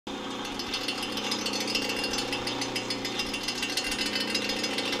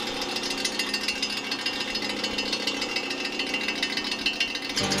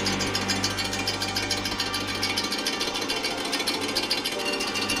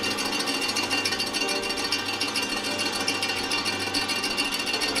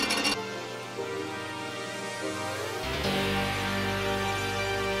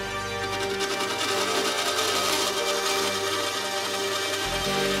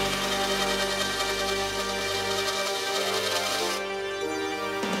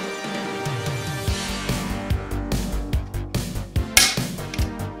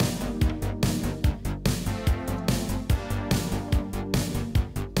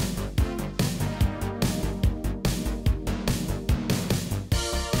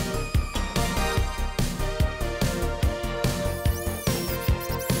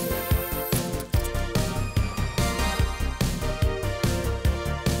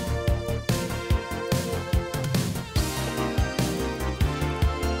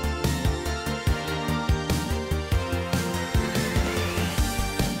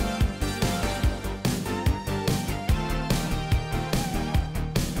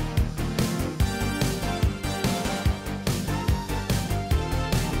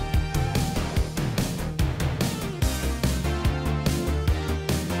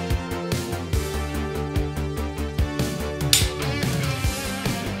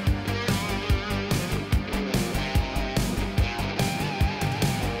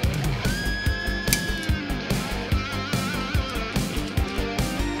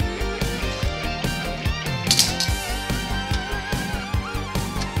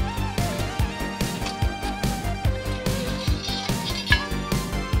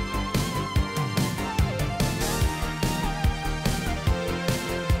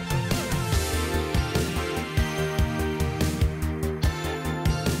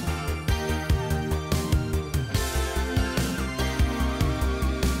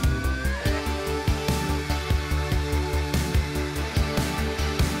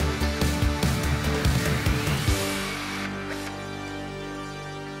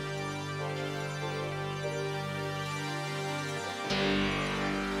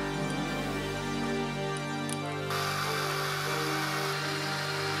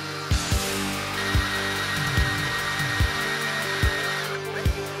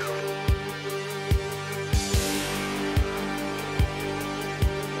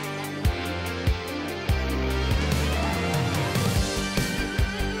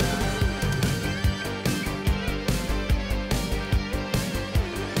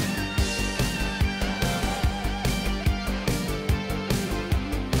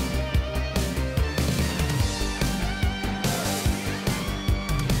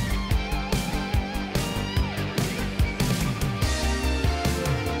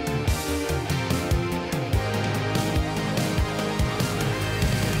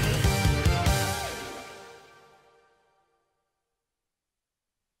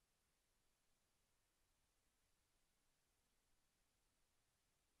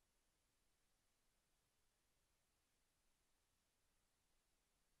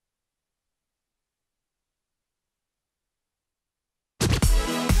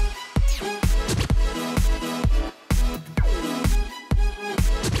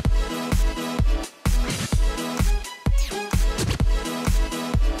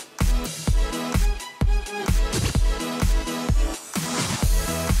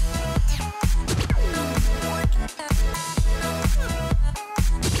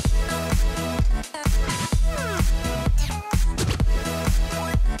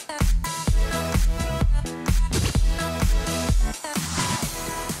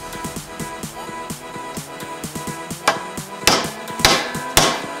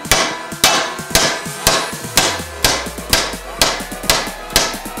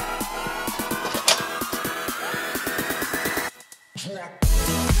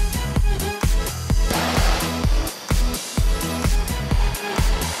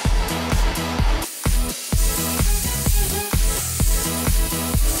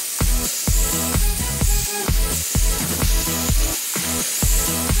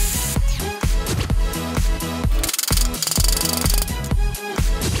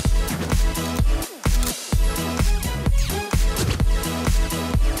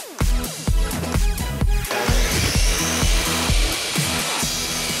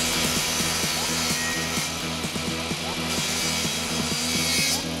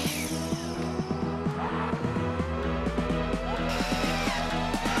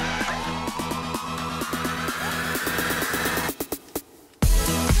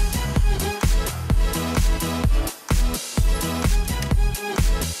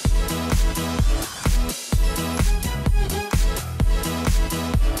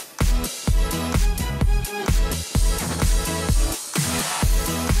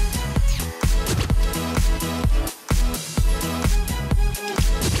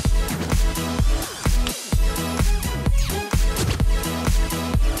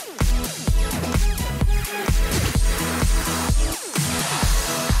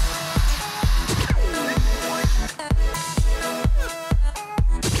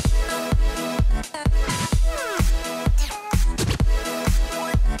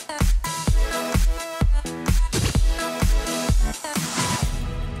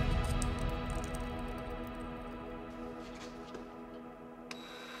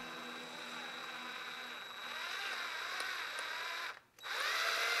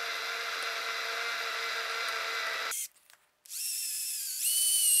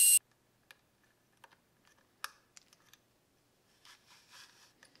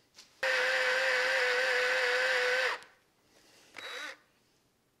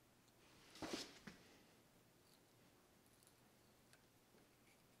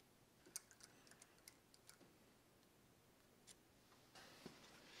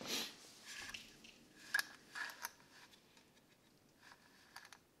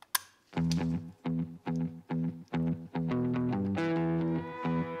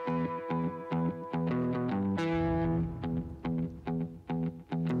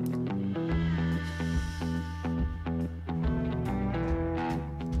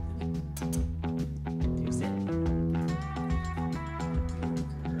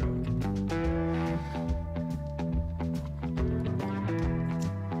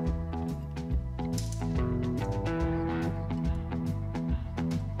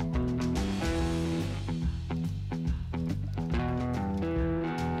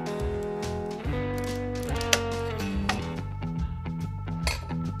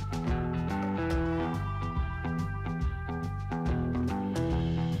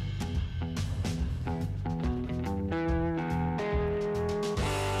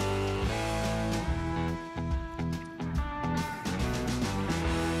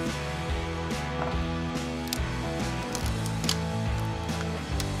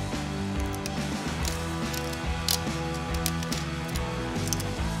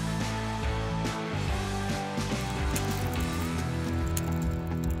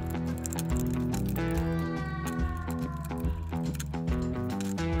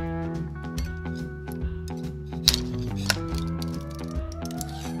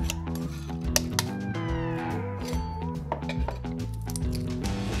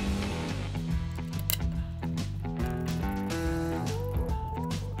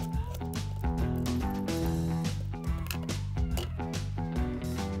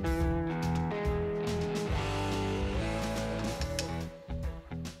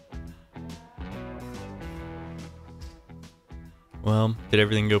Well, did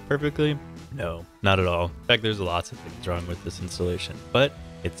everything go perfectly? No, not at all. In fact, there's lots of things wrong with this installation, but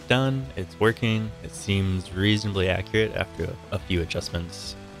it's done, it's working, it seems reasonably accurate after a few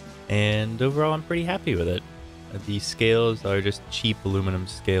adjustments, and overall I'm pretty happy with it. The scales are just cheap aluminum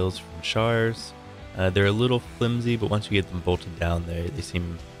scales from Shars. They're a little flimsy, but once you get them bolted down, they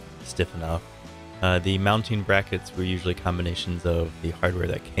seem stiff enough. The mounting brackets were usually combinations of the hardware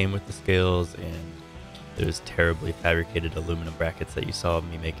that came with the scales and those terribly fabricated aluminum brackets that you saw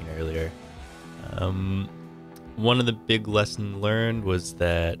me making earlier. One of the big lessons learned was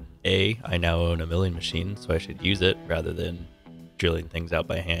that A, I now own a milling machine, so I should use it rather than drilling things out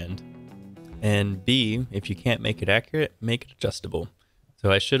by hand. And B, if you can't make it accurate, make it adjustable. So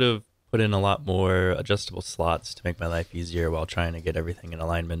I should have put in a lot more adjustable slots to make my life easier while trying to get everything in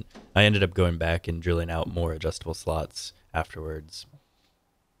alignment. I ended up going back and drilling out more adjustable slots afterwards.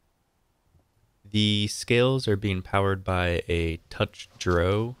 The scales are being powered by a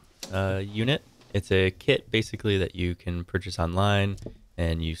TouchDRO unit. It's a kit basically that you can purchase online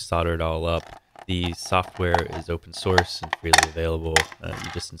and you solder it all up. The software is open source and freely available.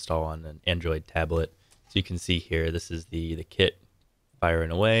 You just install on an Android tablet. So you can see here, this is the kit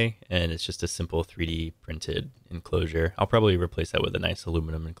firing away, and it's just a simple 3D printed enclosure. I'll probably replace that with a nice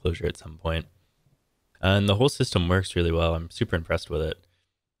aluminum enclosure at some point. And the whole system works really well. I'm super impressed with it.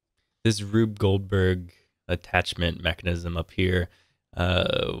 This Rube Goldberg attachment mechanism up here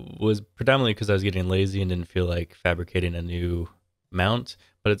was predominantly because I was getting lazy and didn't feel like fabricating a new mount,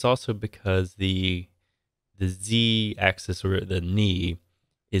 but it's also because the Z axis, or the knee,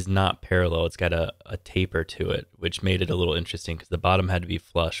 is not parallel. It's got a taper to it, which made it a little interesting because the bottom had to be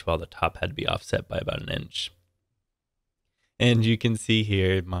flush while the top had to be offset by about 1 inch. And you can see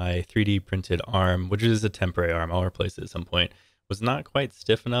here my 3D printed arm, which is a temporary arm, I'll replace it at some point, was not quite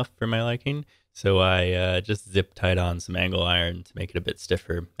stiff enough for my liking. So I just zip tied on some angle iron to make it a bit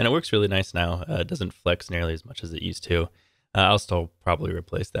stiffer. And it works really nice now. It doesn't flex nearly as much as it used to. I'll still probably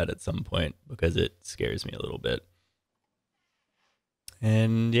replace that at some point because it scares me a little bit.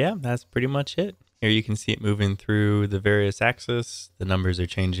 And yeah, that's pretty much it. Here you can see it moving through the various axes. The numbers are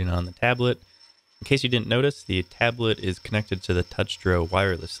changing on the tablet. In case you didn't notice, the tablet is connected to the TouchDRO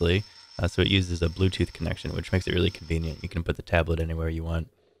wirelessly, so it uses a Bluetooth connection, which makes it really convenient. You can put the tablet anywhere you want.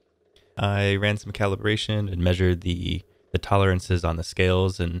 I ran some calibration and measured the tolerances on the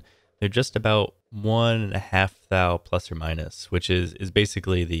scales, and they're just about 1.5 thou plus or minus, which is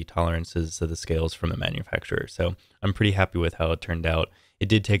basically the tolerances of the scales from the manufacturer. So I'm pretty happy with how it turned out. It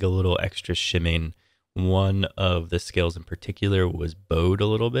did take a little extra shimming. One of the scales in particular was bowed a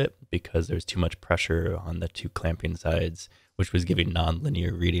little bit because there's too much pressure on the two clamping sides, which was giving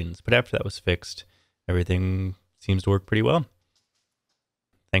non-linear readings. But after that was fixed, everything seems to work pretty well.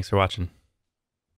 Thanks for watching.